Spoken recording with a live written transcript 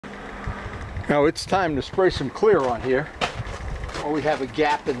Now it's time to spray some clear on here. Or we have a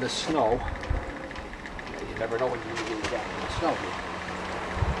gap in the snow. You never know when you're going to get a gap in the snow here.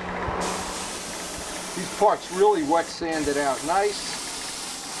 These parts really wet sanded out nice.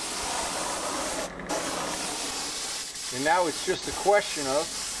 And now it's just a question of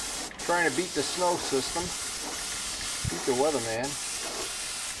trying to beat the snow system, beat the weatherman.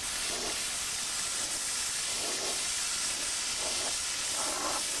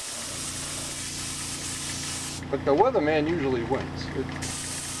 But the weatherman usually wins. The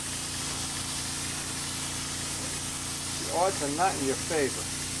odds are not in your favor.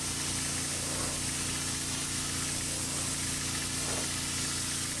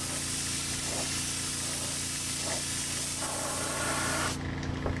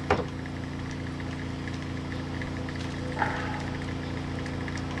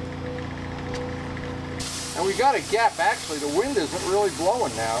 And we got a gap. Actually, the wind isn't really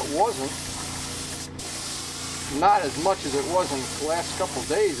blowing now. It wasn't. Not as much as it was in the last couple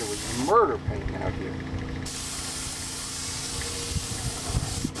days. It was murder painting out here.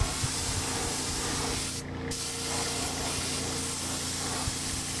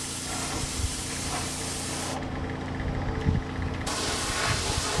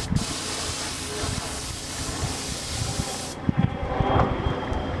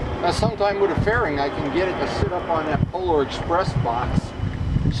 Now, sometime with a fairing, I can get it to sit up on that Polar Express box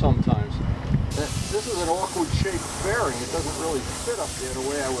sometimes. This is an awkward shaped fairing. It doesn't really fit up there the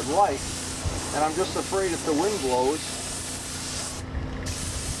way I would like. And I'm just afraid if the wind blows,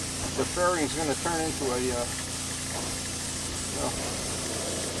 the fairing's going to turn into a,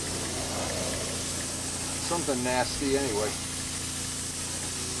 something nasty anyway.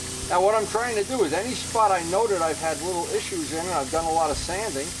 Now what I'm trying to do is any spot I know that I've had little issues in and I've done a lot of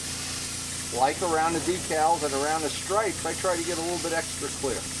sanding, like around the decals and around the stripes, I try to get a little bit extra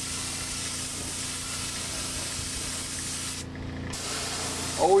clear.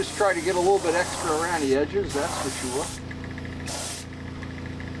 Always try to get a little bit extra around the edges, that's for sure.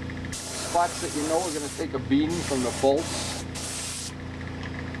 Spots that you know are going to take a beating from the bolts.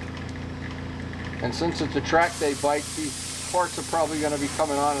 And since it's a track day bike, these parts are probably going to be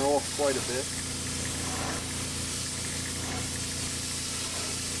coming on and off quite a bit.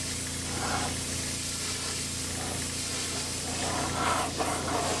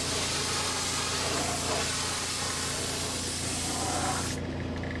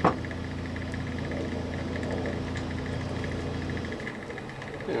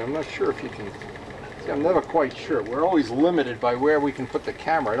 I'm not sure if you can see, I'm never quite sure. We're always limited by where we can put the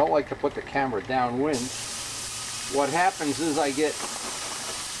camera. I don't like to put the camera downwind. What happens is I get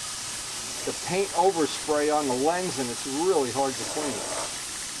the paint overspray on the lens and it's really hard to clean.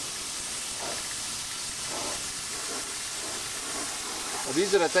 Well,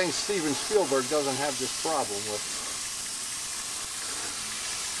 these are the things Steven Spielberg doesn't have this problem with.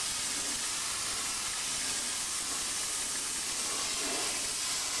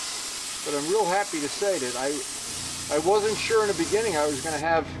 But I'm real happy to say that I wasn't sure in the beginning I was going to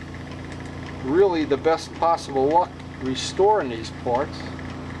have really the best possible luck restoring these parts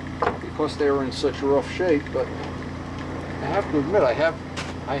because they were in such rough shape, but I have to admit I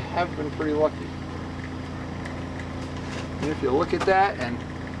have been pretty lucky. And if you look at that, and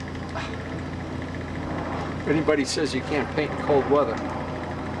if anybody says you can't paint in cold weather,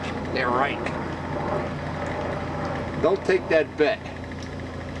 they're right. Don't take that bet.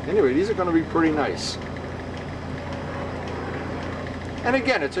 Anyway, these are going to be pretty nice. And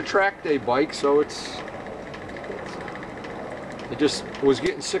again, it's a track day bike, so I just was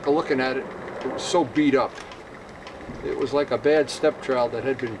getting sick of looking at it. It was so beat up. It was like a bad stepchild that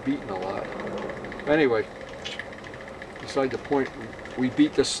had been beaten a lot. Anyway, beside the point, we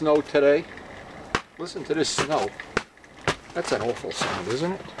beat the snow today. Listen to this snow. That's an awful sound,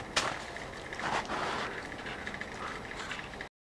 isn't it?